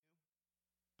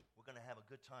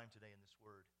good time today in this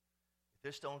word. If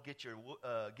this don't get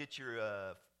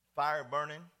your fire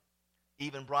burning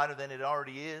even brighter than it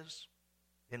already is,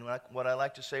 then what I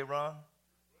like to say, Ron,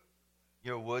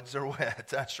 your woods are wet.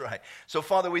 That's right. So,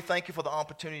 Father, we thank you for the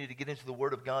opportunity to get into the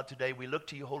Word of God today. We look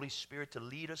to you, Holy Spirit, to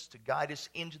lead us, to guide us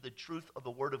into the truth of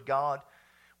the Word of God.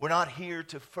 We're not here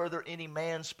to further any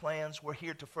man's plans. We're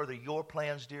here to further your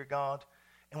plans, dear God.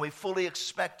 And we fully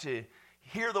expect to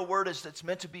hear the Word as it's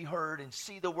meant to be heard and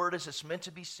see the Word as it's meant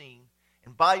to be seen.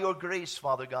 And by your grace,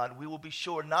 Father God, we will be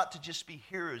sure not to just be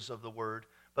hearers of the Word,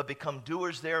 but become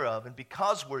doers thereof. And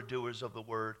because we're doers of the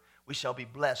Word, we shall be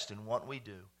blessed in what we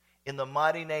do. In the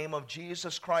mighty name of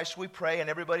Jesus Christ we pray. And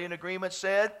everybody in agreement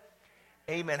said,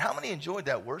 amen. How many enjoyed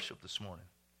that worship this morning?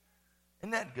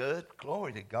 Isn't that good?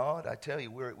 Glory to God. I tell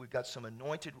you, we've got some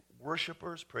anointed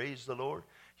worshipers. Praise the Lord.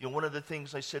 You know, one of the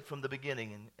things I said from the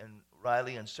beginning, and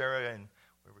Riley and Sarah and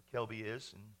wherever Kelby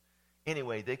is, and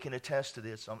anyway, they can attest to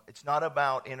this. It's not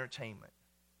about entertainment.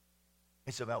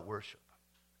 It's about worship.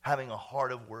 Having a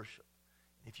heart of worship.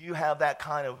 If you have that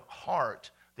kind of heart,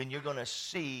 then you're going to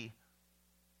see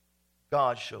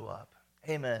God show up.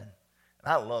 Amen.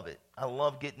 And I love it. I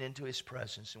love getting into His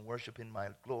presence and worshiping my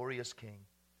glorious King.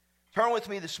 Turn with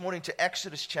me this morning to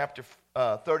Exodus chapter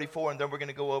 34, and then we're going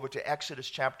to go over to Exodus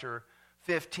chapter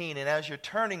 15. And as you're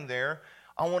turning there,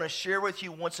 I want to share with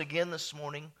you once again this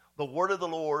morning the word of the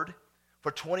Lord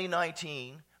for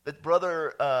 2019 that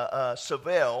Brother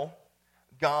Savelle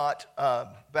got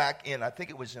back in, I think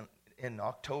it was in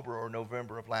October or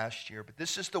November of last year. But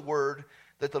this is the word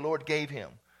that the Lord gave him.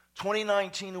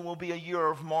 2019 will be a year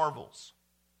of marvels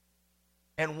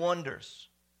and wonders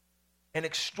and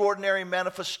extraordinary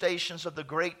manifestations of the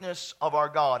greatness of our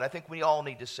God. I think we all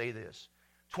need to say this.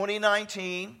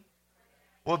 2019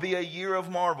 will be a year of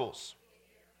marvels,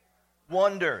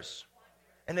 wonders,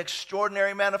 and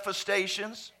extraordinary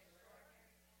manifestations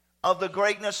of the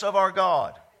greatness of our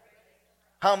God.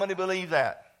 How many believe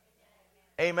that?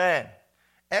 Amen.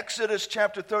 Exodus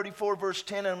chapter 34, verse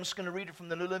 10, and I'm just going to read it from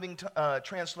the New Living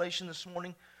Translation this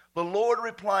morning. The Lord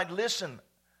replied, listen,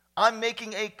 I'm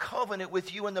making a covenant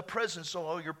with you in the presence of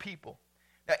all your people.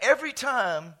 Now, every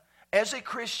time as a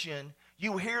Christian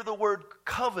you hear the word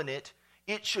covenant,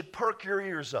 it should perk your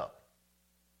ears up.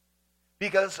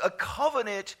 Because a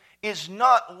covenant is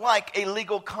not like a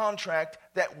legal contract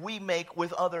that we make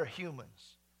with other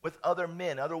humans, with other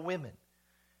men, other women.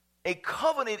 A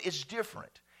covenant is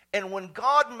different. And when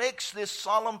God makes this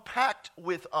solemn pact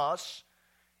with us,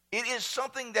 it is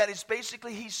something that is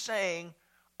basically He's saying,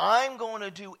 I'm going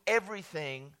to do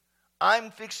everything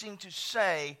I'm fixing to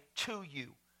say to you.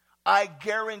 I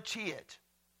guarantee it.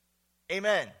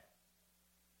 Amen.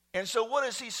 And so what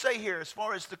does He say here as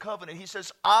far as the covenant? He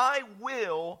says, I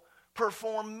will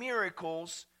perform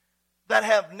miracles that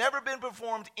have never been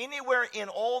performed anywhere in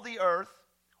all the earth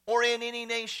or in any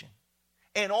nation.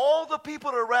 And all the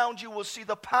people around you will see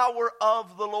the power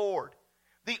of the Lord.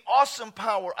 The awesome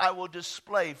power I will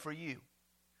display for you.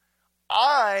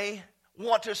 I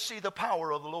want to see the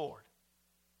power of the Lord.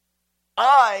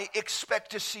 I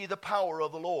expect to see the power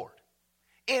of the Lord.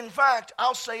 In fact,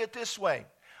 I'll say it this way.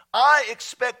 I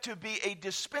expect to be a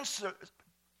dispenser.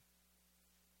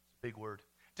 Big word.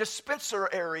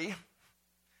 Dispensary.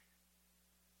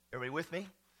 Everybody with me?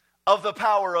 Of the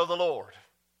power of the Lord.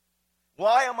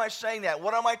 Why am I saying that?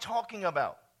 What am I talking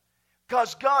about?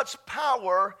 Because God's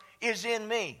power is in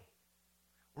me.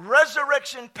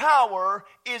 Resurrection power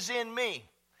is in me.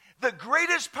 The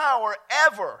greatest power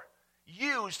ever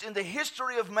used in the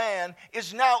history of man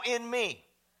is now in me.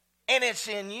 And it's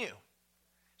in you.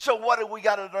 So what do we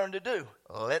got to learn to do?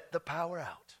 Let the power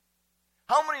out.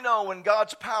 How many know when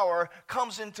God's power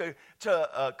comes into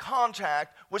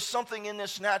contact with something in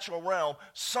this natural realm,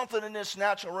 something in this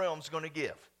natural realm is going to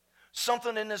give?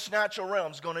 Something in this natural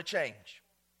realm is going to change.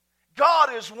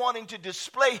 God is wanting to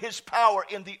display His power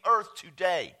in the earth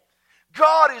today.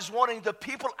 God is wanting the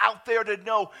people out there to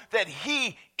know that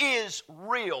He is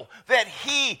real, that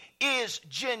He is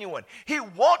genuine. He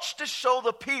wants to show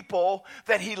the people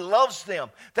that He loves them,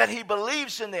 that He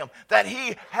believes in them, that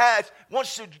He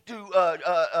wants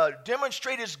to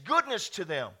demonstrate His goodness to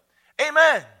them.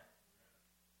 Amen.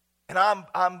 And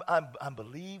I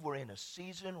believe we're in a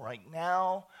season right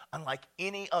now unlike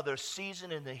any other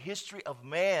season in the history of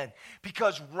man.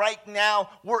 Because right now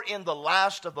we're in the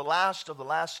last of the last of the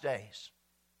last days.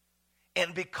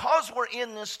 And because we're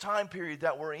in this time period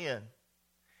that we're in,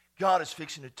 God is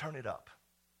fixing to turn it up.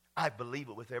 I believe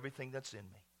it with everything that's in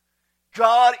me.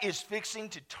 God is fixing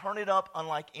to turn it up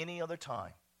unlike any other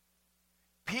time.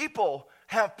 People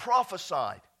have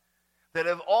prophesied that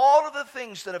of all of the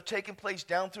things that have taken place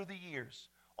down through the years,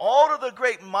 all of the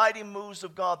great mighty moves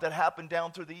of God that happened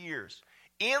down through the years,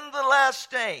 in the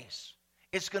last days,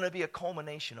 it's going to be a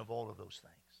culmination of all of those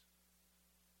things.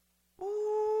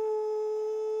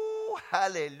 Ooh,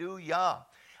 hallelujah.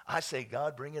 I say,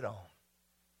 God, bring it on.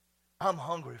 I'm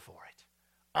hungry for it.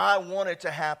 I want it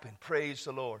to happen. Praise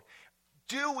the Lord.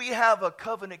 Do we have a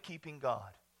covenant-keeping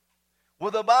God?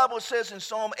 Well, the Bible says in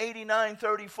Psalm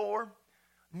 89:34,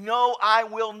 no, I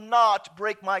will not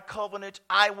break my covenant.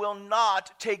 I will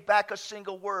not take back a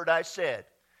single word I said.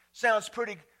 Sounds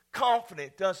pretty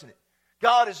confident, doesn't it?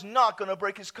 God is not going to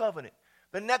break his covenant.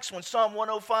 The next one, Psalm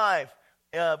 105,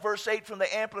 verse 8 from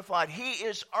the Amplified. He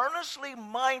is earnestly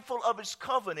mindful of his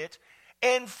covenant,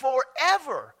 and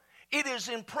forever it is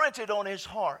imprinted on his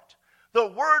heart. The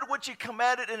word which he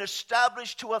commanded and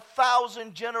established to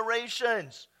 1,000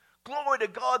 generations. Glory to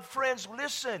God, friends.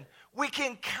 Listen, we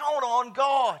can count on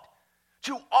God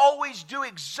to always do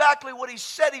exactly what he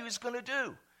said he was going to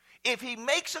do. If he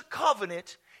makes a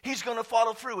covenant, he's going to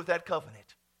follow through with that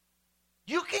covenant.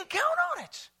 You can count on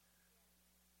it.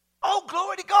 Oh,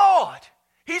 glory to God.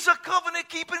 He's a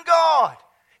covenant-keeping God.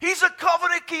 He's a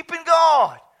covenant-keeping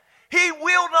God. He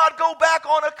will not go back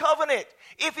on a covenant.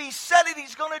 If he said it,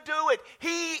 he's going to do it.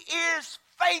 He is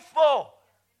faithful.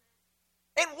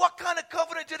 And what kind of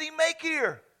covenant did he make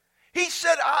here? He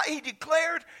said, he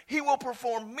declared he will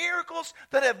perform miracles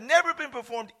that have never been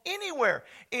performed anywhere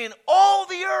in all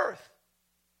the earth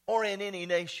or in any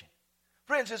nation.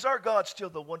 Friends, is our God still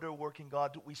the wonder-working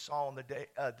God that we saw in the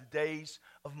days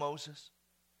of Moses?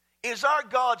 Is our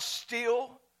God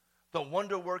still the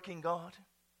wonder-working God?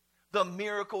 The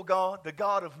miracle God, the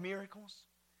God of miracles?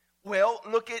 Well,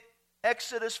 look at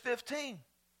Exodus 15.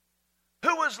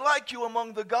 Who is like you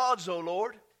among the gods, O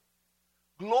Lord?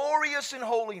 Glorious in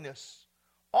holiness,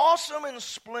 awesome in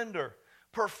splendor,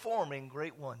 performing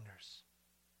great wonders.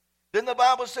 Then the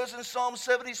Bible says in Psalm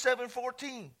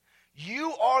 77:14,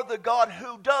 you are the God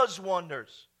who does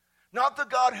wonders. Not the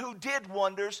God who did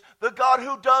wonders, the God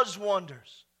who does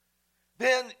wonders.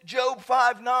 Then Job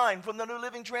 5:9 from the New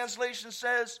Living Translation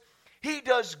says, he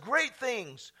does great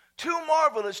things, too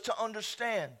marvelous to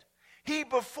understand. He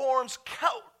performs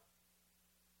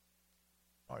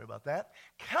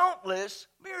countless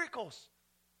miracles.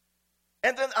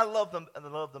 And then I love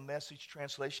the Message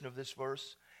translation of this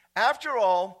verse. After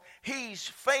all, he's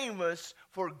famous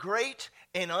for great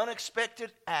and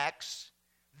unexpected acts.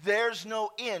 There's no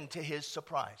end to his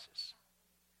surprises.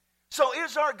 So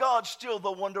is our God still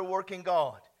the wonder-working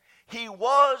God? He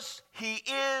was, he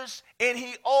is, and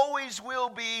he always will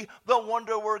be the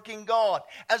wonder-working God.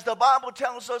 As the Bible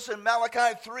tells us in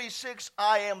Malachi 3:6,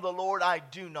 I am the Lord, I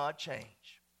do not change.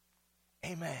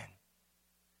 Amen.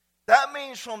 That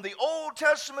means from the Old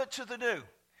Testament to the New,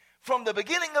 from the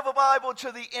beginning of the Bible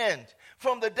to the end,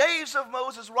 from the days of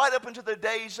Moses right up into the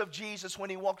days of Jesus when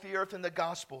he walked the earth in the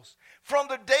Gospels, from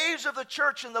the days of the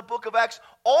church in the book of Acts,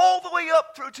 all the way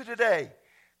up through to today,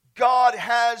 God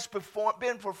has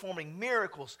been performing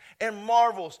miracles and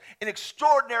marvels and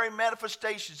extraordinary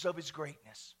manifestations of his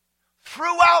greatness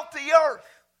throughout the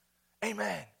earth.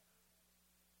 Amen.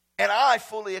 And I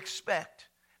fully expect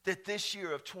that this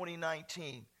year of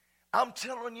 2019, I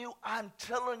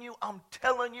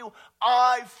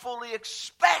fully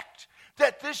expect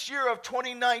that this year of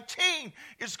 2019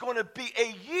 is going to be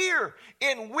a year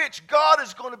in which God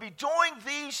is going to be doing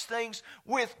these things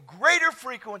with greater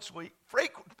frequency.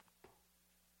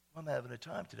 I'm having a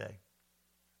time today.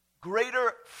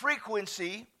 Greater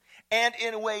frequency and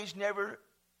in ways never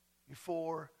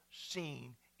before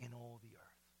seen in all the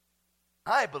earth.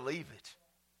 I believe it.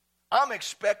 I'm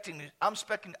expecting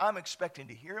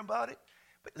to hear about it.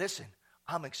 But listen,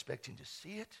 I'm expecting to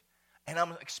see it. And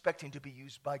I'm expecting to be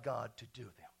used by God to do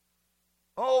them.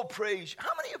 Oh, praise.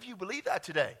 How many of you believe that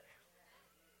today?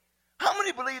 How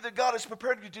many believe that God is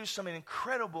prepared to do some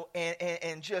incredible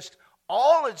and just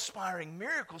all-inspiring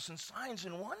miracles and signs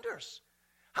and wonders?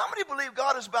 How many believe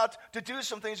God is about to do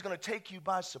some things going to take you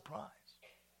by surprise?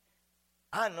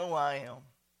 I know I am.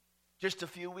 Just a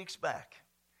few weeks back,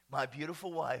 my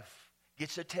beautiful wife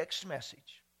gets a text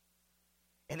message.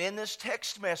 And in this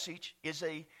text message is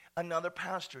another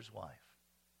pastor's wife.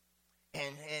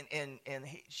 And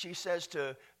she says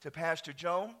to Pastor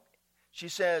Joan, she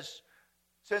says,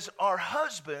 our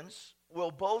husbands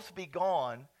will both be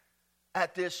gone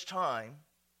at this time.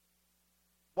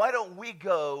 Why don't we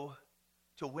go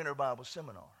to Winter Bible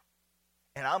Seminar?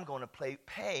 And I'm going to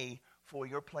pay for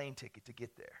your plane ticket to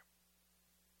get there.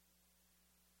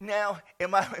 Now,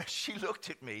 she looked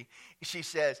at me. She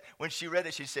says, when she read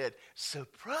it, she said,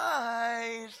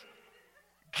 surprise.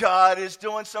 God is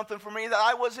doing something for me that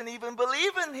I wasn't even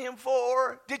believing him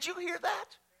for. Did you hear that?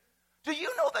 Do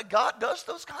you know that God does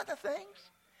those kind of things?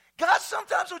 God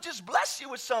sometimes will just bless you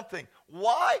with something.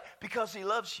 Why? Because he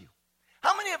loves you.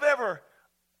 How many have ever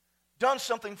done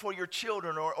something for your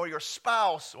children or your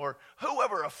spouse or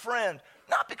whoever, a friend,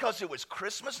 not because it was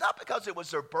Christmas, not because it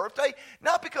was their birthday,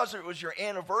 not because it was your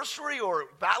anniversary or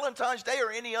Valentine's Day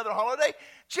or any other holiday,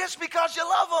 just because you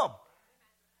love them?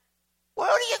 Where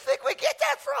do you think we get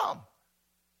that from?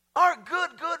 Our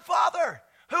good, good Father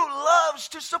who loves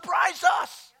to surprise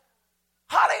us.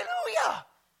 Hallelujah.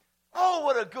 Oh,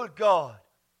 what a good God.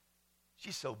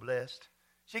 She's so blessed.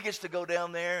 She gets to go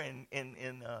down there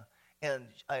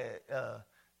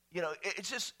it's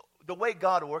just the way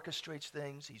God orchestrates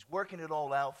things. He's working it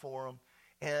all out for them.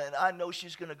 And I know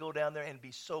she's going to go down there and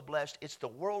be so blessed. It's the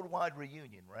worldwide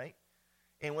reunion, right?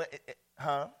 And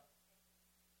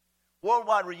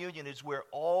Worldwide reunion is where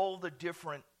all the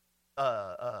different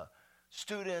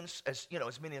students, as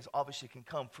many as obviously can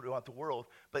come throughout the world,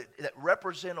 but that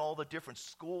represent all the different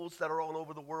schools that are all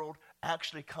over the world,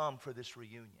 actually come for this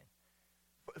reunion,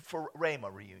 for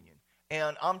Rhema reunion.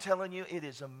 And I'm telling you, it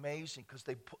is amazing because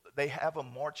they have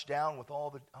them march down with all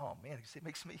the, oh man, it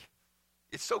makes me,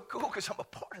 it's so cool because I'm a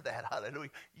part of that. Hallelujah.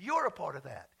 You're a part of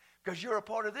that because you're a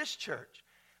part of this church.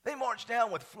 They march down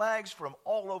with flags from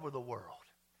all over the world.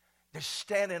 They're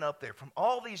standing up there from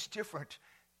all these different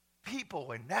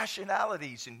people and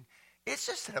nationalities, and it's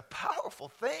just a powerful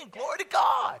thing. Glory to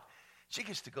God. She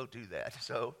gets to go do that.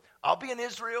 So I'll be in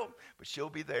Israel, but she'll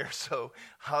be there. So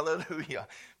hallelujah.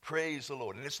 Praise the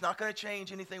Lord. And it's not going to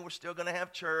change anything. We're still going to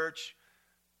have church.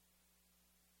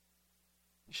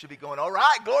 You should be going, all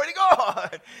right, glory to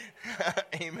God.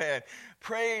 Amen.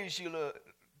 Praise you, Lord.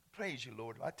 Praise you,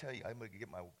 Lord. I tell you, I'm going to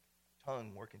get my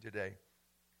tongue working today.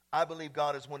 I believe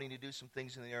God is wanting to do some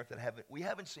things in the earth that we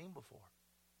haven't seen before.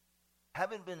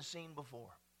 Haven't been seen before.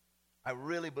 I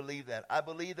really believe that. I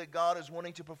believe that God is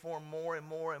wanting to perform more and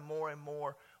more and more and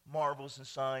more marvels and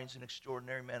signs and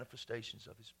extraordinary manifestations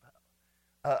of his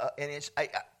power.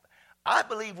 I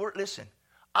believe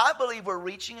we're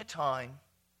reaching a time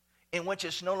in which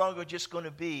it's no longer just going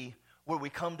to be where we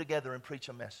come together and preach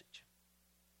a message.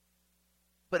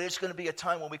 But it's going to be a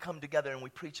time when we come together and we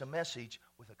preach a message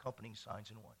with accompanying signs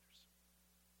and wonders.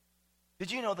 Did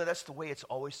you know that that's the way it's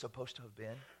always supposed to have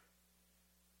been?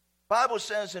 The Bible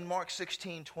says in Mark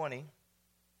 16:20,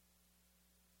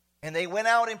 and they went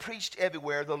out and preached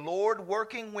everywhere, the Lord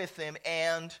working with them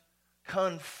and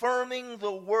confirming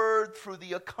the word through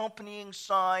the accompanying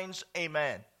signs.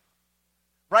 Amen.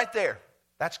 Right there.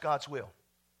 That's God's will.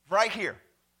 Right here.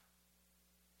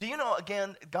 Do you know,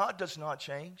 again, God does not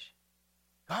change.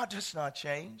 God does not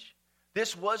change.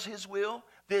 This was his will.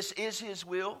 This is his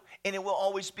will. And it will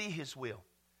always be his will.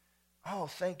 Oh,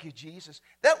 thank you, Jesus.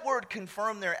 That word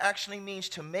confirm there actually means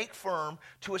to make firm,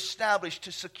 to establish,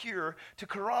 to secure, to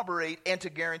corroborate, and to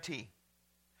guarantee.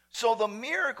 So the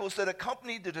miracles that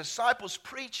accompanied the disciples'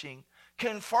 preaching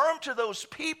confirmed to those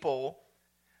people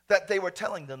that they were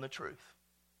telling them the truth.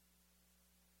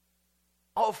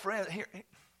 Oh, friend, here.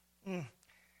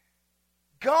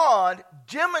 God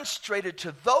demonstrated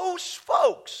to those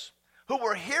folks who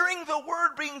were hearing the word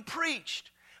being preached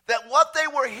that what they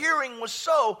were hearing was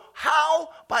so. How?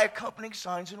 By accompanying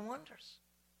signs and wonders.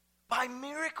 By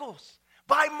miracles.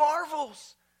 By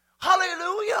marvels.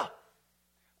 Hallelujah.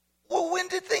 Well, when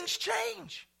did things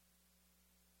change?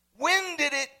 When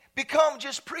did it become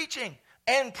just preaching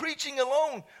and preaching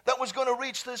alone that was going to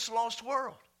reach this lost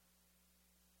world?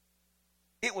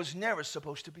 It was never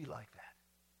supposed to be like that.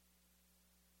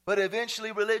 But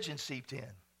eventually religion seeped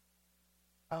in.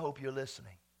 I hope you're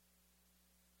listening.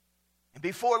 And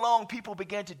before long, people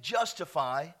began to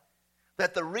justify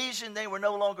that the reason they were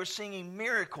no longer seeing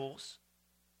miracles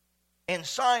and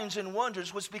signs and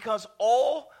wonders was because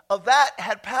all of that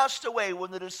had passed away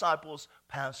when the disciples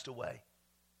passed away.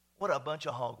 What a bunch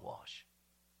of hogwash.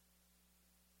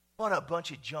 What a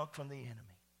bunch of junk from the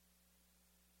enemy.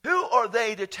 Who are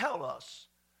they to tell us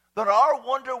that our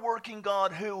wonder-working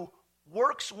God who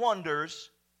works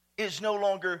wonders is no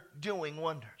longer doing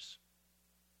wonders?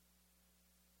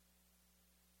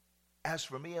 As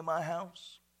for me and my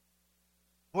house,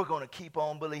 we're going to keep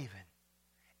on believing.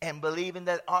 And believing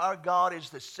that our God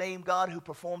is the same God who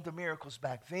performed the miracles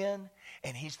back then.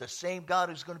 And he's the same God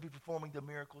who's going to be performing the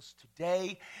miracles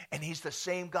today. And he's the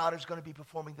same God who's going to be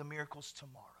performing the miracles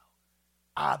tomorrow.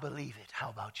 I believe it. How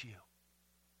about you?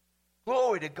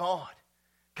 Glory to God.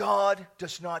 God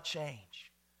does not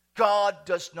change. God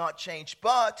does not change.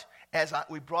 But as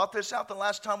we brought this out the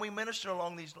last time we ministered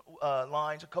along these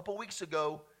lines a couple weeks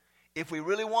ago, if we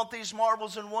really want these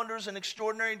marvels and wonders and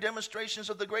extraordinary demonstrations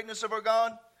of the greatness of our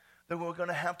God, then we're going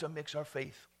to have to mix our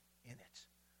faith in it.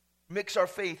 Mix our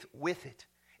faith with it.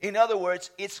 In other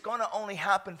words, it's going to only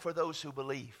happen for those who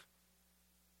believe.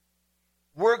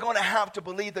 We're going to have to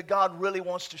believe that God really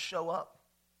wants to show up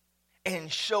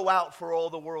and show out for all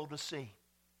the world to see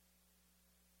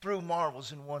through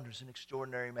marvels and wonders and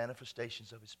extraordinary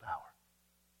manifestations of his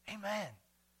power. Amen.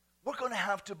 We're going to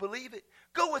have to believe it.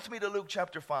 Go with me to Luke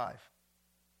chapter 5.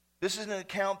 This is an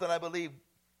account that I believe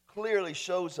clearly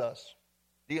shows us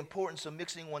the importance of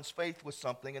mixing one's faith with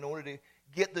something in order to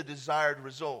get the desired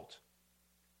result.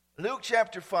 Luke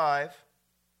chapter 5,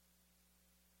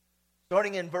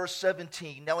 starting in verse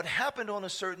 17. Now it happened on a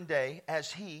certain day,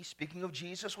 as he, speaking of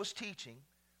Jesus, was teaching,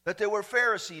 that there were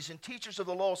Pharisees and teachers of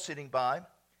the law sitting by,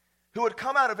 who had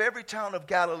come out of every town of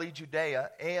Galilee,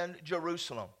 Judea, and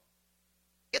Jerusalem.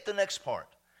 Get the next part.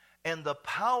 And the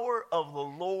power of the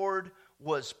Lord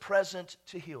was present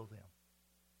to heal them.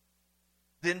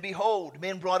 Then behold,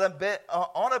 men brought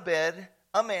on a bed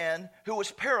a man who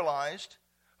was paralyzed,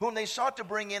 whom they sought to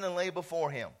bring in and lay before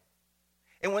him.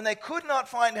 And when they could not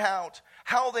find out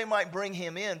how they might bring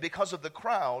him in because of the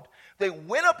crowd, they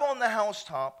went up on the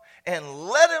housetop and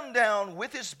let him down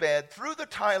with his bed through the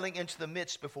tiling into the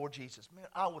midst before Jesus. Man,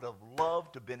 I would have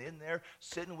loved to have been in there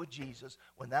sitting with Jesus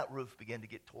when that roof began to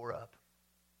get tore up.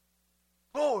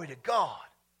 Glory to God.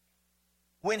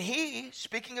 When he,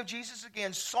 speaking of Jesus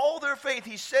again, saw their faith,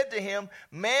 he said to him,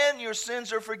 "Man, your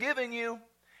sins are forgiven you."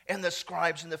 And the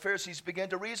scribes and the Pharisees began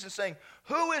to reason, saying,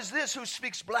 "Who is this who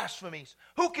speaks blasphemies?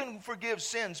 Who can forgive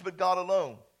sins but God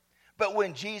alone?" But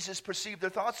when Jesus perceived their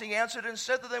thoughts, he answered and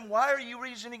said to them, "Why are you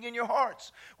reasoning in your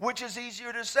hearts? Which is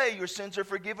easier to say, 'Your sins are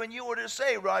forgiven you,' or to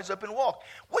say, 'Rise up and walk'?"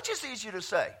 Which is easier to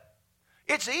say?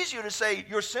 It's easier to say,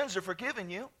 "Your sins are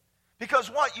forgiven you." Because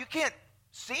what? You can't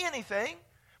see anything.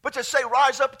 But to say,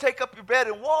 "Rise up, take up your bed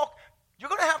and walk," you're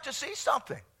going to have to see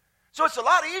something. So it's a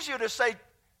lot easier to say,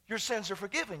 "Your sins are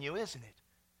forgiven you," isn't it?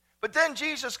 But then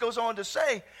Jesus goes on to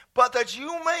say, "But that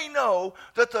you may know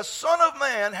that the Son of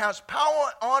Man has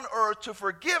power on earth to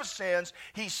forgive sins,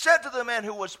 he said to the man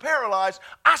who was paralyzed,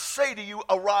 'I say to you,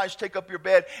 arise, take up your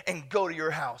bed, and go to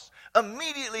your house.'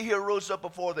 Immediately he arose up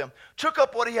before them, took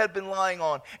up what he had been lying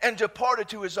on, and departed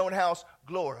to his own house,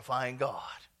 glorifying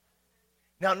God."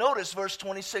 Now notice verse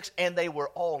 26, and they were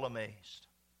all amazed.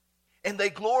 And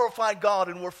they glorified God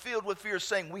and were filled with fear,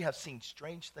 saying, "We have seen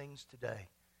strange things today."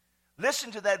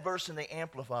 Listen to that verse in the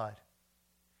Amplified.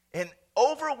 An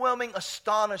overwhelming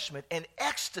astonishment and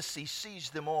ecstasy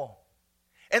seized them all.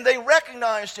 And they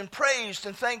recognized and praised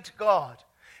and thanked God.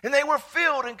 And they were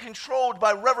filled and controlled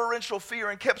by reverential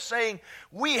fear and kept saying,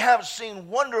 "We have seen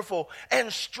wonderful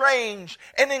and strange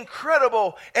and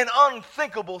incredible and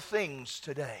unthinkable things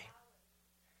today."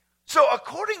 So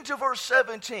according to verse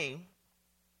 17,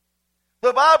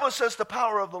 the Bible says the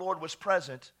power of the Lord was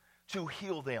present to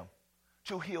heal them.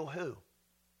 To heal who?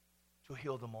 To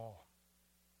heal them all.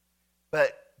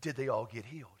 But did they all get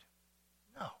healed?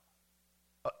 No.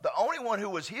 The only one who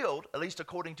was healed, at least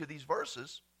according to these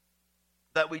verses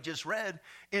that we just read,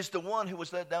 is the one who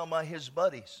was let down by his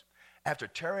buddies after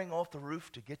tearing off the roof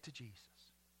to get to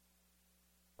Jesus.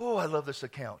 Oh, I love this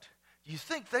account. Do you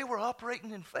think they were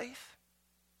operating in faith?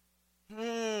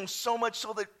 So much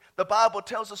so that the Bible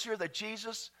tells us here that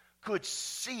Jesus could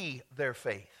see their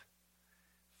faith.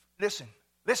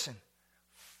 Listen.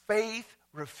 Faith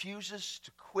refuses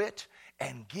to quit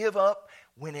and give up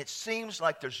when it seems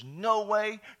like there's no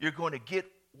way you're going to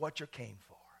get what you came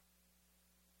for.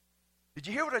 Did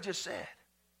you hear what I just said?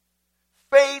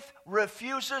 Faith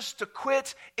refuses to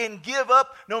quit and give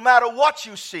up no matter what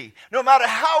you see, no matter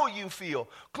how you feel.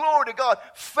 Glory to God.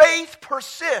 Faith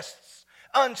persists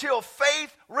until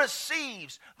faith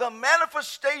receives the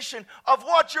manifestation of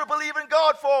what you're believing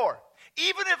God for.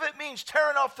 Even if it means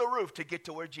tearing off the roof to get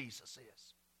to where Jesus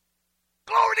is.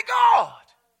 Glory to God.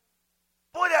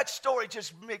 Boy, that story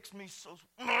just makes me so...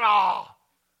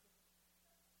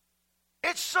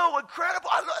 It's so incredible.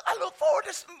 I look forward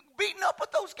to beating up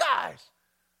with those guys.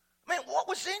 Man, what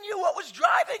was in you? What was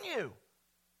driving you?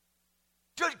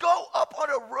 To go up on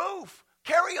a roof,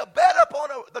 carry a bed up on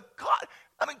the cot.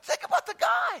 I mean, think about the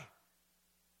guy.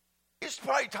 He's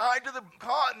probably tied to the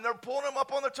cot, and they're pulling him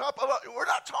up on the top.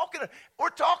 We're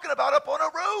talking about up on a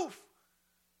roof.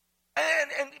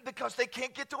 And because they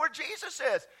can't get to where Jesus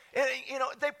is. And,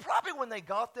 they probably, when they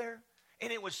got there,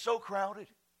 and it was so crowded,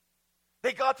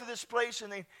 they got to this place,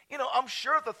 and I'm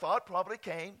sure the thought probably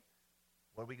came,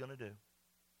 what are we going to do?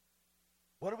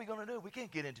 What are we going to do? We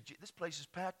can't get into this place is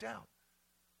packed out.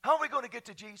 How are we going to get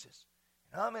to Jesus?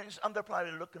 And they're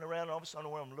probably looking around, and all of a sudden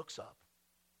one of them looks up.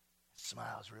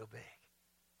 Smiles real big.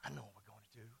 I know what we're going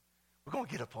to do. We're going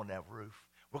to get up on that roof.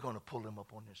 We're going to pull him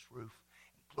up on this roof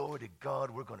and glory to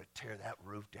God, we're going to tear that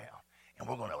roof down. And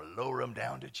we're going to lower them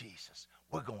down to Jesus.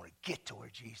 We're going to get to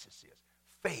where Jesus is.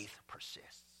 Faith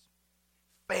persists.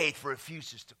 Faith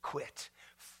refuses to quit.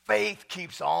 Faith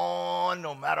keeps on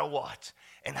no matter what.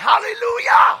 And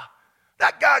hallelujah!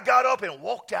 That guy got up and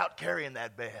walked out carrying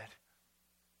that bed.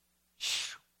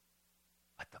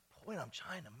 But the point I'm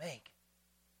trying to make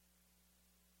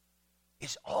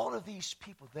is all of these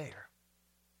people there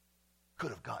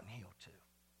could have gotten healed too.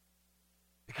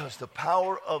 Because the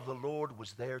power of the Lord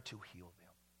was there to heal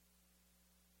them.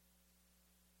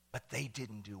 But they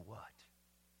didn't do what?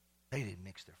 They didn't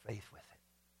mix their faith with it.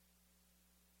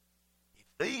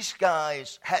 If these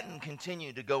guys hadn't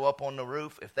continued to go up on the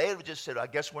roof, if they had just said, I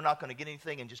guess we're not going to get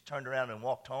anything, and just turned around and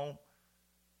walked home,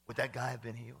 would that guy have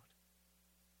been healed?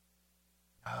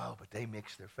 No, but they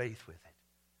mixed their faith with it.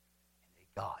 And they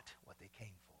got what they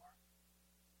came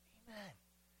for. Amen.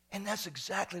 And that's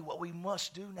exactly what we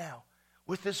must do now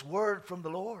with this word from the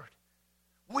Lord.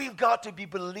 We've got to be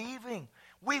believing.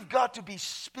 We've got to be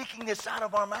speaking this out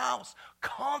of our mouths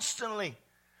constantly.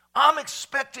 I'm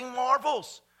expecting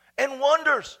marvels and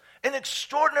wonders and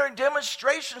extraordinary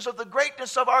demonstrations of the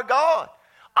greatness of our God.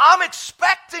 I'm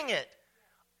expecting it.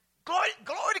 Glory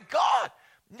to God.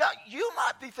 Now, you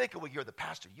might be thinking, well, you're the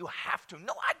pastor. You have to.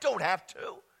 No, I don't have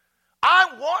to. I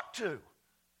want to.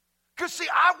 Because, see,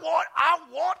 I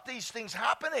want these things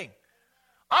happening.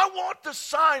 I want the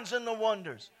signs and the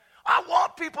wonders. I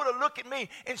want people to look at me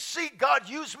and see God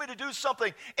use me to do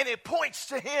something, and it points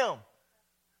to Him.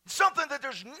 Something that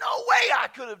there's no way I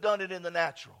could have done it in the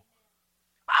natural.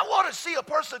 I want to see a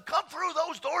person come through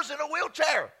those doors in a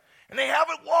wheelchair, and they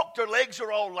haven't walked. Their legs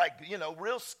are all like,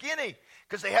 real skinny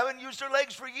because they haven't used their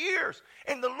legs for years.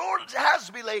 And the Lord has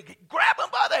to be like, grab them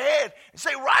by the head and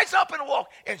say, rise up and walk.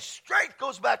 And strength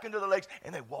goes back into the legs,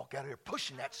 and they walk out of here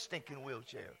pushing that stinking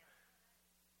wheelchair.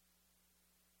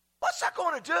 What's that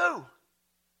going to do?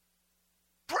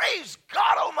 Praise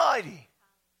God Almighty.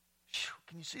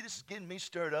 Can you see this is getting me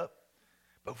stirred up?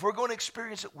 But if we're going to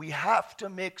experience it, we have to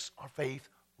mix our faith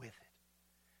with it.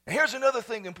 And here's another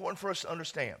thing important for us to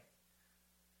understand.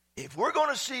 If we're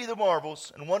going to see the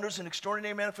marvels and wonders and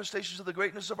extraordinary manifestations of the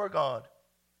greatness of our God,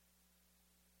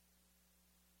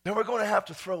 then we're going to have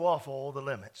to throw off all the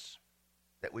limits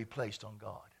that we placed on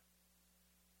God.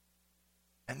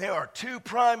 And there are two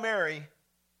primary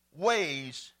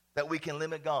ways that we can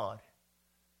limit God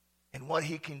and what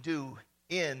He can do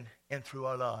in and through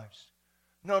our lives.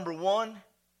 Number one,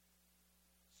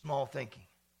 small thinking.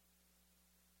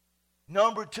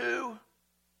 Number two,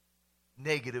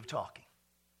 negative talking.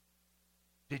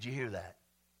 Did you hear that?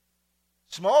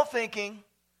 Small thinking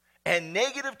and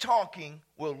negative talking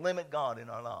will limit God in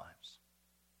our lives.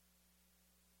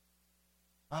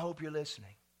 I hope you're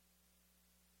listening.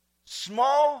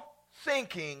 Small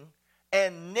thinking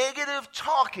and negative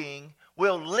talking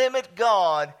will limit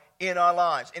God in our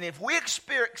lives. And if we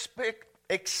expect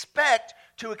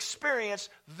to experience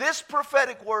this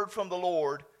prophetic word from the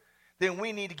Lord, then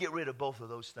we need to get rid of both of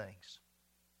those things.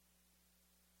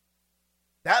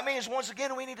 That means, once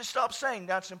again, we need to stop saying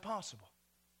that's impossible.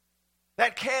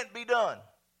 That can't be done.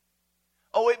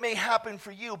 Oh, it may happen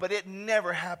for you, but it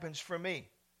never happens for me.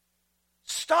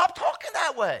 Stop talking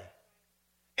that way.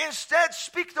 Instead,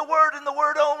 speak the word and the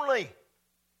word only.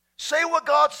 Say what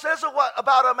God says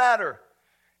about a matter,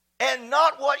 and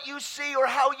not what you see or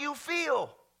how you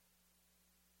feel.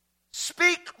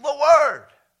 Speak the word.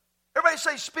 Everybody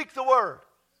say, speak the word.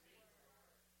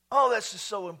 Oh, that's just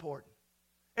so important.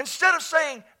 Instead of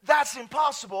saying, that's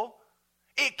impossible,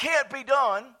 it can't be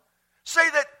done, say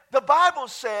that the Bible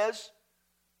says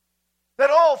that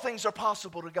all things are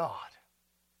possible to God.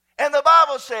 And the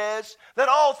Bible says that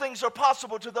all things are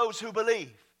possible to those who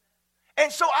believe.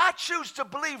 And so I choose to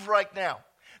believe right now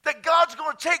that God's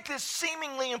going to take this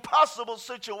seemingly impossible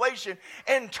situation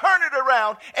and turn it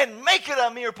around and make it a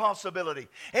mere possibility.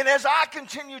 And as I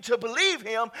continue to believe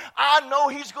Him, I know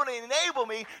He's going to enable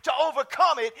me to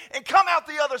overcome it and come out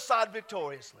the other side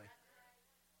victoriously.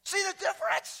 See the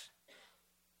difference?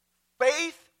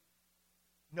 Faith,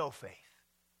 no faith.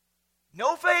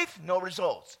 No faith, no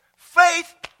results.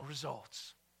 Faith,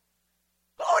 results.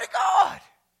 Glory to God.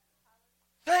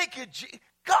 Thank you, Jesus.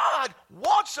 God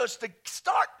wants us to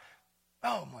start.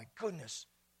 Oh, my goodness.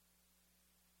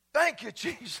 Thank you,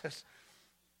 Jesus.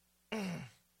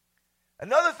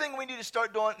 Another thing we need to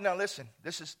start doing. Now, listen.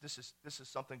 This is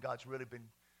something God's really been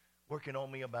working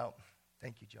on me about.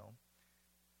 Thank you, Joan.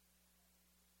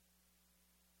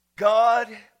 God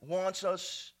wants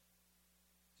us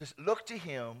to look to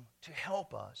Him to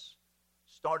help us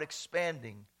start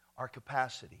expanding our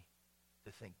capacity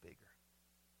to think bigger.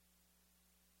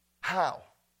 How?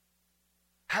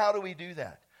 How do we do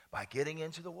that? By getting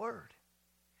into the Word.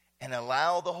 And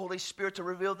allow the Holy Spirit to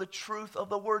reveal the truth of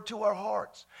the Word to our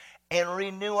hearts. And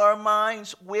renew our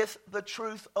minds with the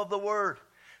truth of the Word.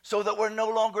 So that we're no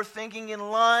longer thinking in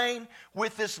line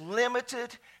with this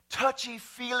limited,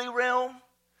 touchy-feely realm.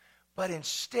 But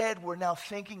instead, we're now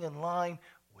thinking in line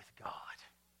with God.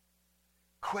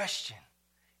 Question,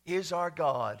 is our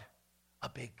God a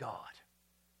big God?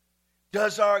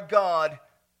 Does our God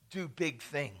do big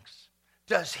things?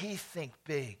 Does he think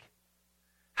big?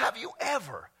 Have you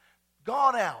ever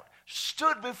gone out,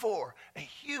 stood before a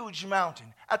huge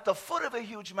mountain, at the foot of a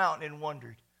huge mountain, and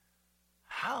wondered,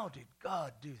 how did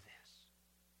God do this?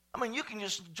 I mean, you can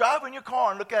just drive in your car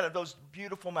and look at those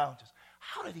beautiful mountains.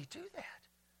 How did he do that?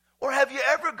 Or have you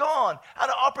ever had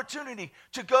an opportunity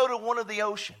to go to one of the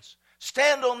oceans,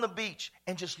 stand on the beach,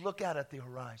 and just look out at the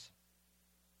horizon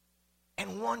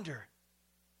and wonder,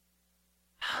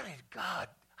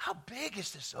 how big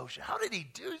is this ocean? How did he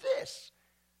do this?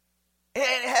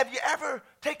 And have you ever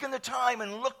taken the time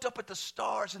and looked up at the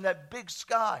stars in that big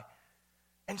sky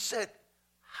and said,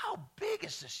 how big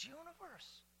is this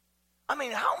universe? I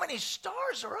mean, how many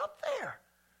stars are up there?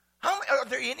 Are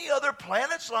there any other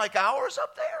planets like ours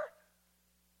up there?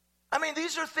 I mean,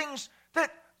 these are things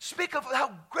that speak of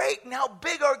how great and how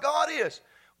big our God is.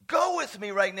 Go with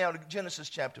me right now to Genesis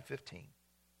chapter 15.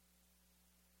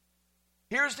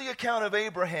 Here's the account of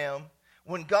Abraham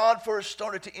when God first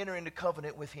started to enter into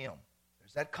covenant with him.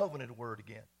 There's that covenant word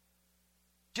again.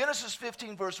 Genesis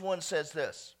 15 verse 1 says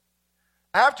this.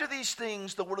 After these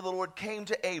things, the word of the Lord came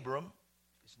to Abram.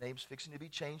 His name's fixing to be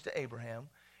changed to Abraham.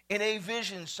 In a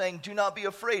vision saying, do not be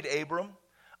afraid, Abram.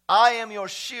 I am your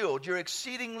shield, your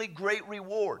exceedingly great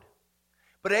reward.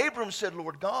 But Abram said,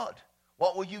 Lord God,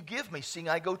 what will you give me, seeing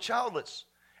I go childless?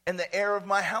 And the heir of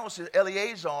my house is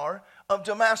Eleazar of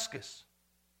Damascus.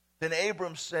 Then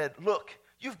Abram said, look,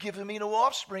 you've given me no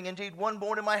offspring. Indeed, one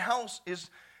born in my house is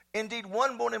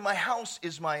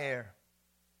my heir.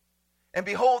 And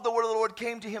behold, the word of the Lord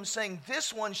came to him, saying,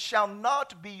 this one shall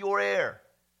not be your heir,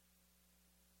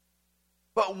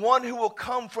 but one who will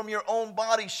come from your own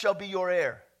body shall be your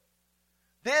heir.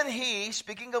 Then he,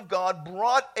 speaking of God,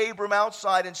 brought Abram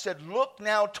outside and said, look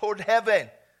now toward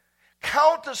heaven.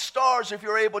 Count the stars if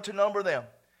you're able to number them.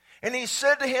 And he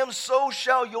said to him, so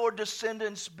shall your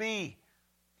descendants be.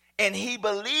 And he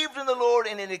believed in the Lord,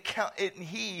 and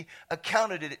he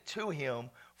accounted it to him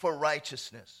for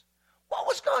righteousness. What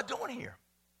was God doing here?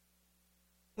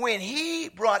 When he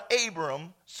brought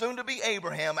Abram, soon to be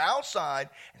Abraham, outside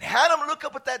and had him look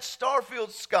up at that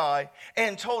star-filled sky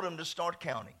and told him to start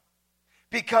counting.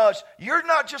 Because you're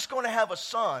not just going to have a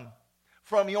son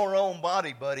from your own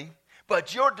body, buddy,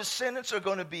 but your descendants are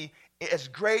going to be as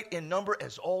great in number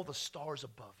as all the stars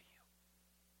above you.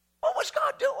 What was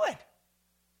God doing?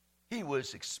 He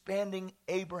was expanding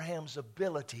Abraham's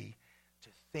ability to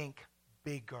think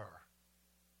bigger.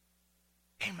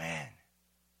 Amen.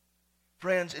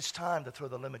 Friends, it's time to throw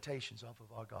the limitations off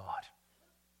of our God.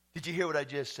 Did you hear what I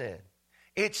just said?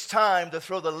 It's time to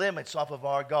throw the limits off of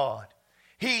our God.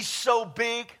 He's so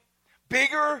big,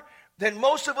 bigger than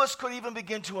most of us could even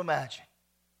begin to imagine.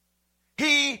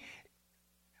 We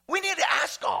need to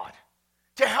ask God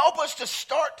to help us to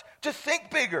start to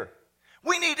think bigger.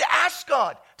 We need to ask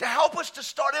God to help us to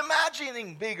start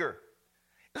imagining bigger.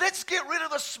 Let's get rid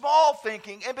of the small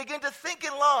thinking and begin to think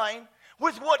in line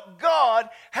with what God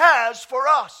has for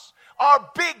us.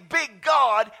 Our big, big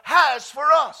God has for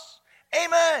us.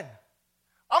 Amen.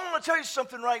 I'm going to tell you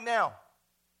something right now.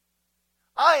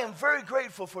 I am very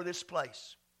grateful for this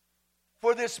place,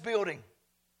 for this building.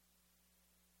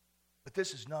 But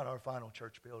this is not our final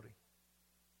church building.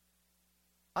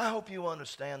 I hope you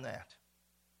understand that.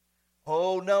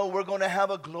 Oh no, we're going to have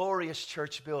a glorious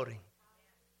church building.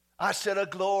 I said a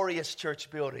glorious church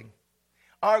building.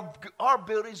 Our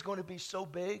building is going to be so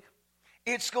big,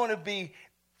 it's going to be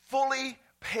fully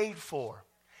paid for.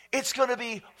 It's going to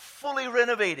be fully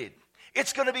renovated.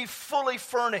 It's going to be fully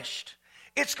furnished.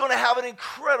 It's going to have an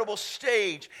incredible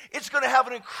stage. It's going to have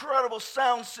an incredible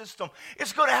sound system.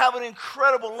 It's going to have an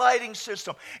incredible lighting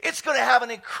system. It's going to have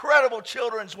an incredible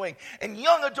children's wing and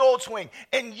young adults wing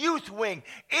and youth wing.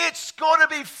 It's going to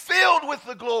be filled with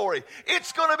the glory.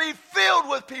 It's going to be filled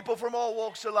with people from all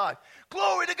walks of life.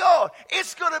 Glory to God.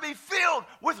 It's going to be filled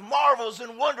with marvels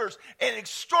and wonders and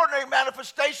extraordinary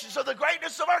manifestations of the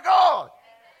greatness of our God.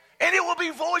 And it will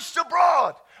be voiced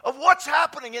abroad of what's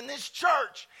happening in this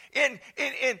church, in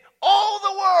all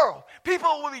the world.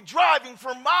 People will be driving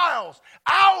for miles,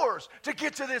 hours to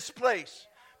get to this place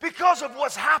because of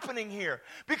what's happening here,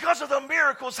 because of the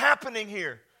miracles happening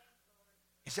here.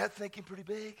 Is that thinking pretty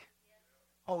big?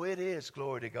 Oh, it is.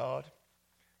 Glory to God.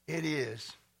 It is.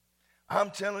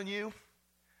 I'm telling you,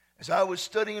 as I was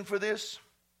studying for this,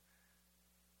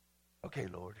 okay,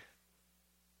 Lord.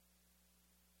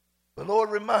 The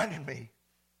Lord reminded me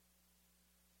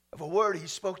of a word He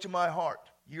spoke to my heart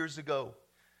years ago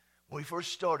when we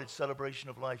first started Celebration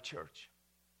of Life Church.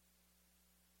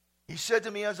 He said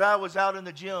to me as I was out in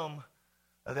the gym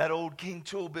of that old King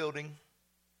Tool building,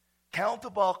 count the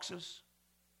boxes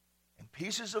and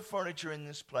pieces of furniture in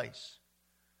this place.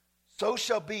 So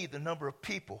shall be the number of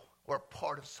people who are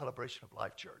part of Celebration of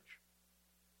Life Church.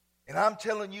 And I'm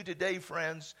telling you today,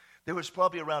 friends, there was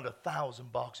probably around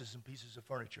 1,000 boxes and pieces of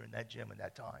furniture in that gym at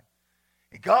that time.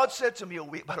 And God said to me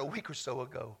about a week or so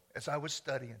ago as I was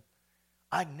studying,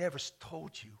 I never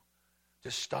told you to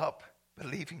stop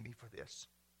believing me for this.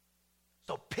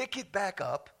 So pick it back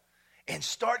up and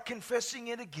start confessing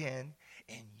it again,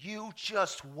 and you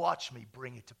just watch me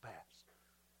bring it to pass.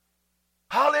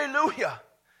 Hallelujah.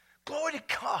 Glory to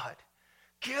God.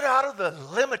 Get out of the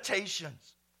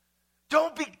limitations.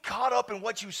 Don't be caught up in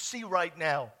what you see right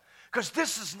now, because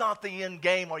this is not the end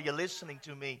game. Are you listening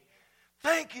to me?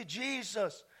 Thank you,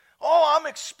 Jesus. Oh, I'm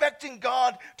expecting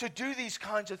God to do these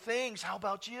kinds of things. How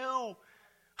about you?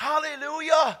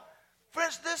 Hallelujah.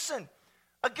 Friends, listen.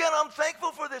 Again, I'm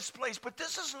thankful for this place, but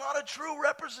this is not a true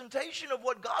representation of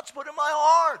what God's put in my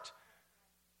heart.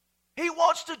 He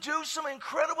wants to do some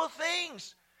incredible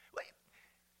things.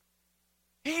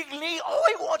 All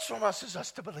He wants from us is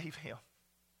us to believe Him.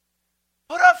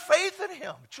 Put our faith in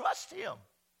Him. Trust Him.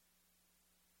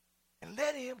 And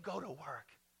let Him go to work.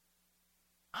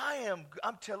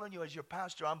 I'm telling you, as your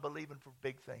pastor, I'm believing for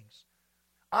big things.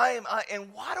 And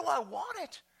why do I want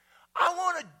it? I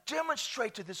want to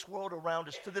demonstrate to this world around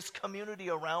us, to this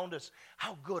community around us,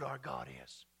 how good our God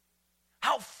is.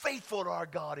 How faithful our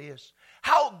God is.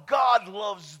 How God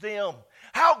loves them.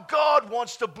 How God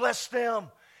wants to bless them.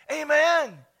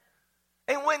 Amen.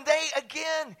 And when they,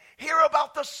 again, hear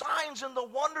about the signs and the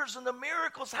wonders and the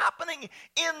miracles happening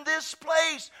in this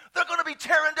place, they're going to be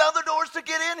tearing down the doors to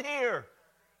get in here.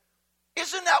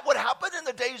 Isn't that what happened in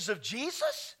the days of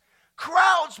Jesus?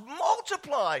 Crowds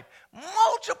multiplied.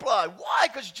 Why?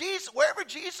 Because wherever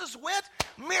Jesus went,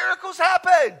 miracles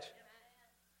happened.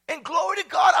 And glory to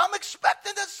God, I'm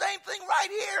expecting the same thing right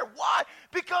here. Why?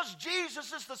 Because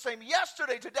Jesus is the same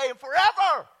yesterday, today, and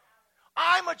forever.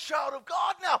 I'm a child of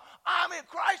God now. I'm in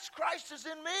Christ. Christ is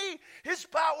in me. His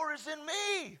power is in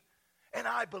me. And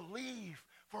I believe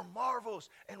for marvels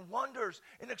and wonders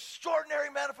and extraordinary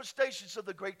manifestations of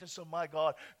the greatness of my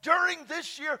God during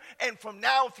this year and from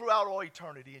now throughout all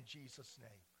eternity, in Jesus' name.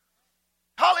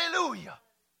 Hallelujah.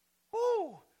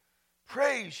 Woo.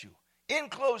 Praise you. In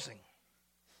closing,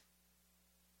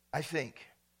 I think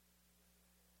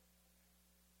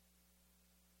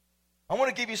I want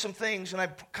to give you some things, and I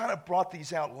kind of brought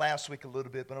these out last week a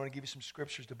little bit, but I want to give you some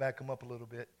scriptures to back them up a little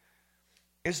bit.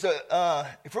 If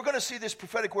we're going to see this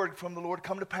prophetic word from the Lord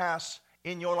come to pass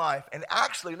in your life, and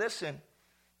actually, listen,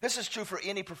 this is true for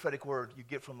any prophetic word you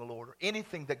get from the Lord or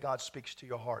anything that God speaks to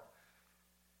your heart.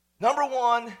 Number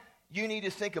one, you need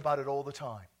to think about it all the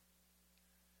time.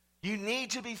 You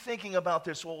need to be thinking about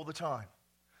this all the time.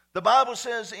 The Bible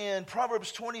says in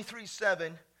Proverbs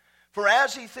 23:7, for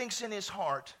as he thinks in his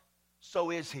heart,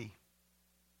 so is he.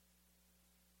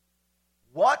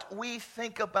 What we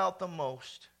think about the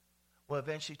most will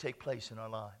eventually take place in our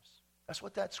lives. That's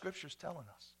what that scripture is telling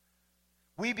us.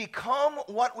 We become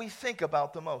what we think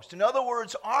about the most. In other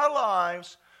words, our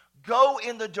lives go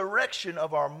in the direction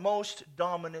of our most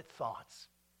dominant thoughts.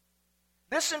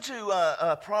 Listen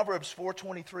to Proverbs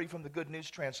 4:23 from the Good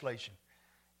News Translation.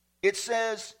 It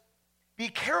says, be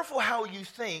careful how you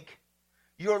think.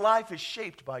 Your life is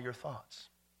shaped by your thoughts.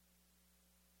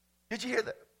 Did you hear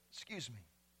that? Excuse me.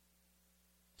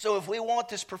 So if we want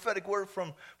this prophetic word for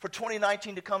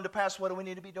 2019 to come to pass, what do we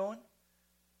need to be doing?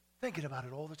 Thinking about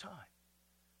it all the time.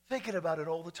 Thinking about it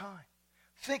all the time.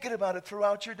 Thinking about it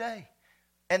throughout your day.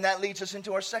 And that leads us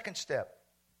into our second step.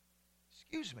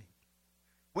 Excuse me.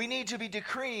 We need to be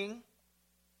decreeing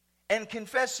and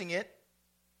confessing it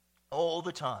all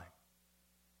the time.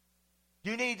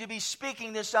 You need to be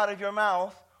speaking this out of your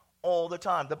mouth all the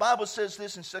time. The Bible says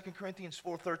this in 2 Corinthians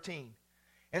 4:13.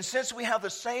 And since we have the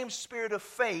same spirit of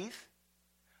faith,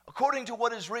 according to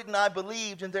what is written, I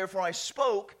believed and therefore I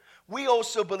spoke, we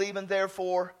also believe and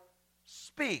therefore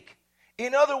speak.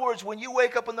 In other words, when you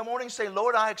wake up in the morning, say,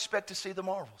 Lord, I expect to see the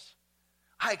marvels.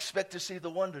 I expect to see the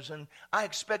wonders, and I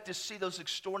expect to see those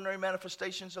extraordinary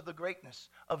manifestations of the greatness,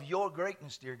 of your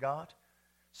greatness, dear God.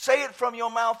 Say it from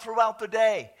your mouth throughout the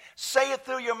day. Say it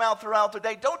through your mouth throughout the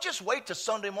day. Don't just wait till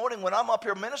Sunday morning when I'm up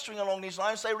here ministering along these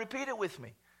lines. Say, repeat it with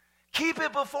me. Keep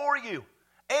it before you.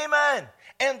 Amen.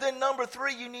 And then number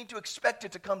 3, you need to expect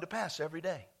it to come to pass every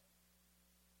day.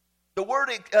 The word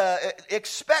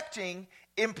expecting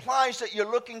implies that you're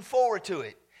looking forward to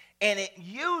it. And it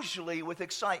usually with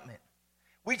excitement.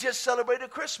 We just celebrated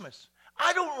Christmas.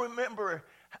 I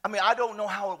don't know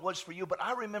how it was for you, but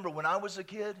I remember when I was a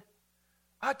kid,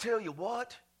 I tell you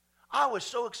what, I was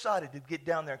so excited to get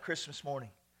down there Christmas morning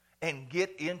and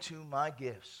get into my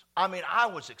gifts. I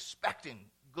was expecting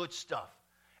good stuff,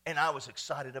 and I was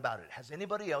excited about it. Has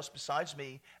anybody else besides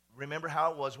me remember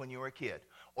how it was when you were a kid,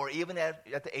 or even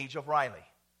at the age of Riley?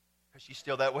 Because she's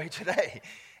still that way today.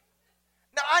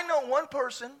 Now, I know one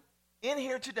person in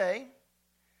here today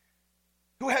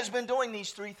who has been doing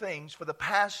these 3 things for the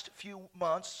past few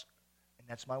months, and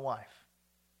that's my wife.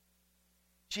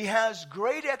 She has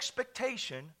great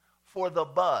expectation for the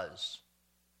Buzz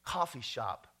coffee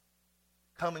shop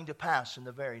coming to pass in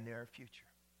the very near future.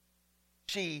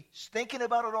 She's thinking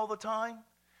about it all the time.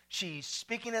 She's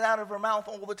speaking it out of her mouth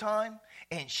all the time.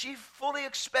 And she fully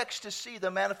expects to see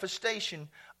the manifestation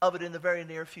of it in the very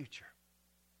near future.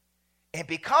 And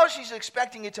because she's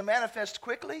expecting it to manifest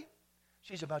quickly,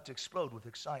 she's about to explode with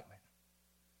excitement.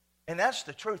 And that's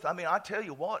the truth. I tell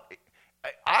you what,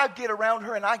 I get around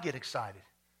her and I get excited.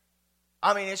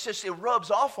 It's just, it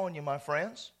rubs off on you, my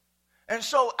friends. And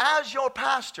so as your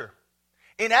pastor,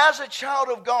 and as a child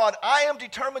of God, I am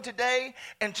determined today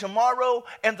and tomorrow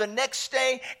and the next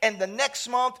day and the next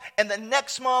month and the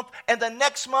next month and the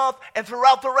next month and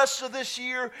throughout the rest of this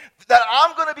year that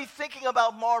I'm going to be thinking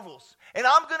about marvels. And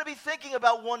I'm going to be thinking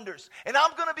about wonders. And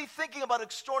I'm going to be thinking about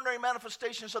extraordinary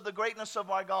manifestations of the greatness of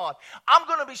my God. I'm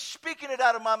going to be speaking it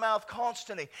out of my mouth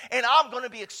constantly. And I'm going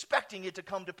to be expecting it to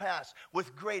come to pass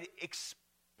with great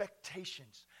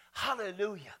expectations.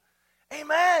 Hallelujah.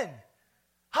 Amen.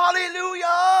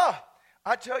 Hallelujah.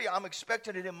 I tell you, I'm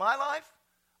expecting it in my life.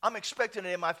 I'm expecting it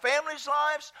in my family's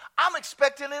lives. I'm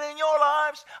expecting it in your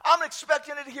lives. I'm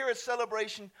expecting it here at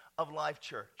Celebration of Life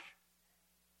Church.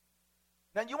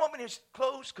 Now, you want me to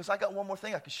close? Because I got one more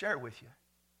thing I can share with you.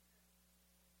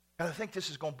 And I think this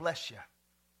is going to bless you.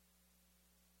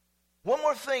 One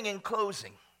more thing in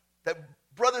closing that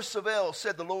Brother Savelle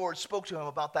said the Lord spoke to him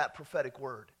about that prophetic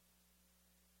word.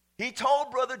 He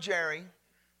told Brother Jerry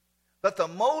that the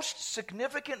most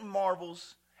significant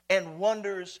marvels and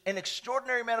wonders and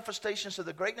extraordinary manifestations of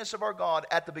the greatness of our God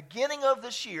at the beginning of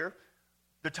this year,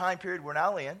 the time period we're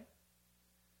now in,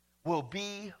 will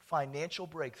be financial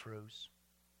breakthroughs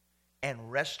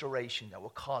and restoration that will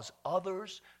cause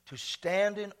others to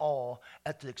stand in awe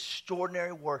at the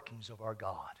extraordinary workings of our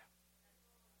God.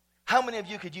 How many of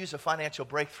you could use a financial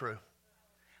breakthrough?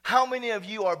 How many of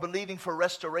you are believing for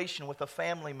restoration with a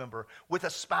family member, with a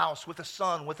spouse, with a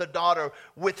son, with a daughter,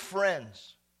 with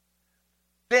friends?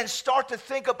 Then start to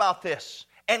think about this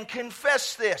and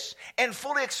confess this and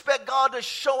fully expect God to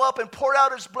show up and pour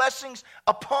out His blessings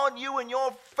upon you and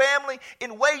your family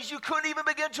in ways you couldn't even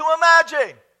begin to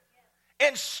imagine.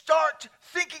 And start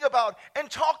thinking about and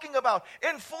talking about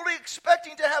and fully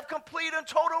expecting to have complete and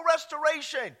total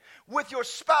restoration with your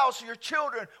spouse or your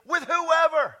children, with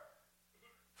whoever.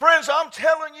 Friends, I'm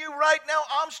telling you right now,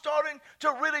 I'm starting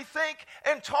to really think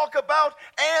and talk about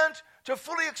and to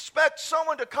fully expect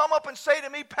someone to come up and say to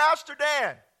me, Pastor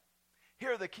Dan,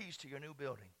 here are the keys to your new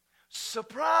building.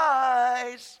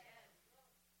 Surprise!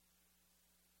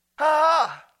 Ha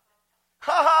ha!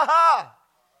 Ha ha ha!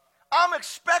 I'm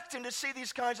expecting to see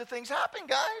these kinds of things happen,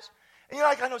 guys. And you're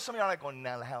like, I know some of you are like going,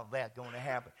 now how's that going to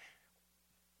happen?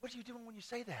 What are you doing when you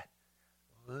say that?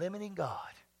 Limiting God.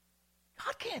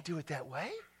 God can't do it that way.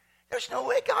 There's no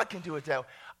way God can do it that way.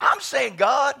 I'm saying,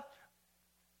 God,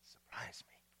 surprise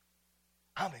me.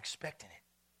 I'm expecting it.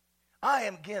 I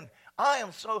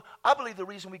believe the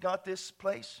reason we got this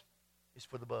place is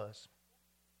for the Buzz.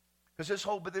 Because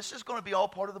this is going to be all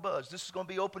part of the Buzz. This is going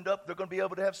to be opened up. They're going to be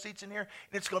able to have seats in here.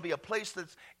 And it's going to be a place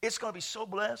it's going to be so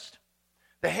blessed.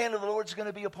 The hand of the Lord is going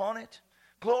to be upon it.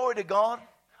 Glory to God.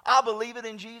 I believe it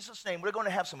in Jesus' name. We're going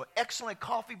to have some excellent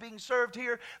coffee being served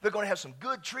here. They're going to have some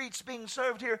good treats being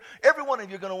served here. Every one of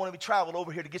you are going to want to travel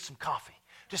over here to get some coffee.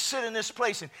 To sit in this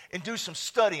place and do some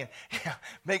studying. Yeah,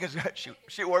 Megan's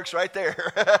she works right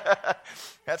there.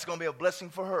 That's going to be a blessing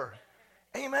for her.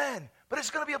 Amen. But it's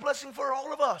going to be a blessing for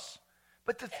all of us.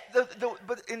 But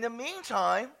but in the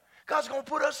meantime, God's going to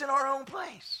put us in our own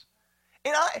place.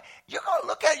 And you're going to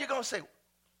look at it, you're going to say, what?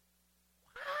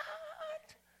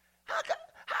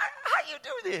 How you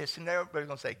do this? And everybody's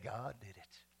going to say, God did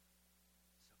it.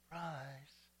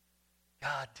 Surprise.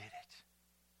 God did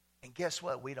it. And guess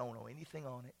what? We don't know anything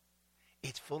on it.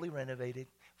 It's fully renovated,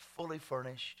 fully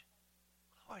furnished.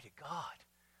 Glory to God.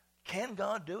 Can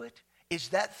God do it? Is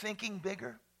that thinking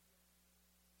bigger?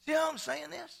 See how I'm saying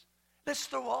this? Let's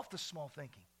throw off the small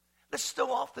thinking. Let's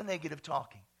throw off the negative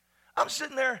talking. I'm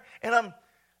sitting there and I'm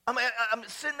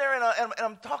sitting there and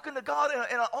I'm talking to God,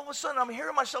 and all of a sudden I'm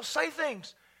hearing myself say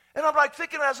things. And I'm like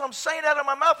thinking, as I'm saying that out of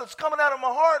my mouth, it's coming out of my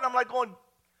heart, and I'm like going,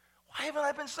 why haven't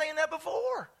I been saying that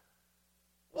before?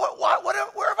 Where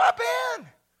have I been?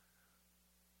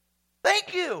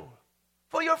 Thank you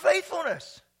for your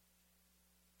faithfulness.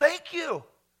 Thank you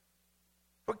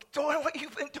for doing what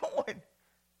you've been doing.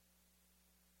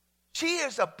 She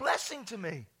is a blessing to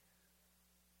me.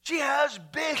 She has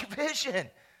big vision.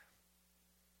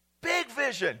 Big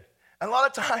vision. And a lot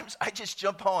of times I just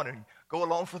jump on and go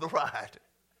along for the ride.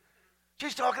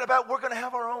 She's talking about we're going to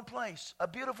have our own place, a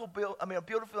beautiful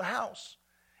house.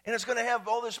 And it's going to have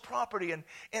all this property. And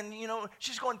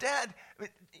she's going, Dad,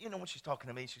 when she's talking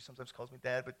to me, she sometimes calls me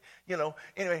Dad. But,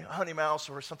 anyway, Honey Mouse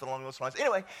or something along those lines.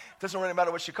 Anyway, it doesn't really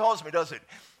matter what she calls me, does it?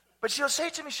 But she'll say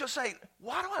to me,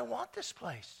 why do I want this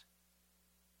place?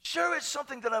 Sure, it's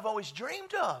something that I've always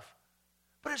dreamed of.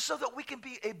 But it's so that we can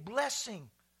be a blessing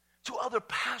to other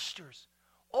pastors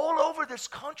all over this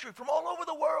country, from all over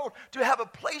the world, to have a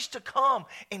place to come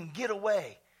and get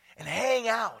away and hang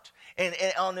out and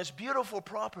on this beautiful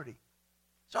property.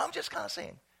 So I'm just kind of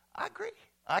saying, I agree.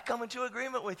 I come into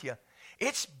agreement with you.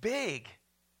 It's big.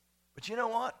 But you know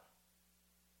what?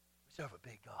 We serve a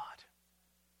big God.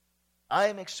 I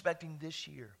am expecting this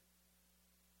year,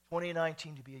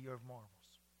 2019, to be a year of marvels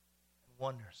and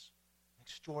wonders,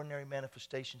 extraordinary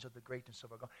manifestations of the greatness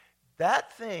of our God.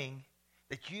 That thing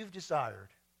that you've desired,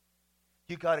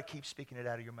 you got to keep speaking it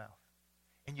out of your mouth.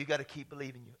 And you got to keep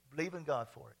believing God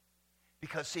for it.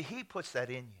 Because, see, He puts that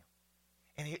in you.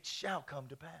 And it shall come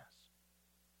to pass.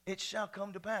 It shall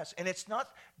come to pass. And it's not,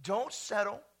 don't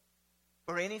settle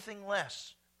for anything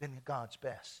less than God's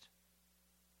best.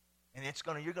 And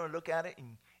you're going to look at it,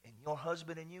 and your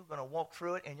husband and you are going to walk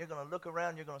through it, and you're going to look around,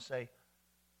 and you're going to say,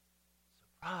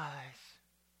 surprise.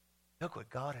 Look what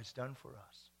God has done for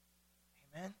us.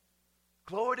 Amen.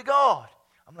 Glory to God.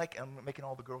 I'm making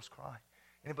all the girls cry.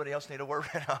 Anybody else need a word?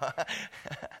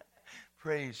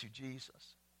 Praise you,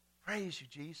 Jesus. Praise you,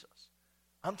 Jesus.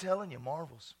 I'm telling you,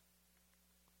 marvels,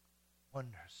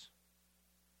 wonders.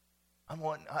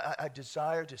 I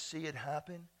desire to see it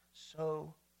happen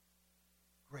so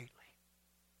greatly.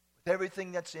 With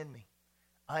everything that's in me,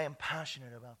 I am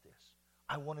passionate about this.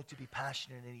 I want it to be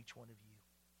passionate in each one of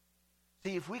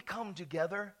you. See, if we come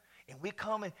together and we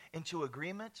come into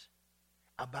agreement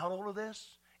about all of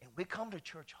this, and we come to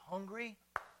church hungry,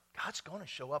 God's going to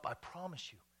show up, I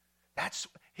promise you.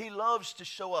 He loves to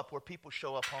show up where people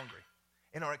show up hungry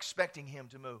and are expecting Him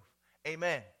to move.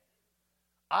 Amen.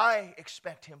 I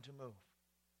expect Him to move.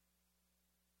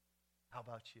 How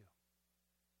about you?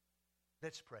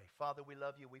 Let's pray. Father, we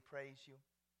love you. We praise you.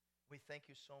 We thank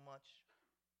you so much.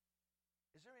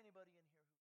 Is there anybody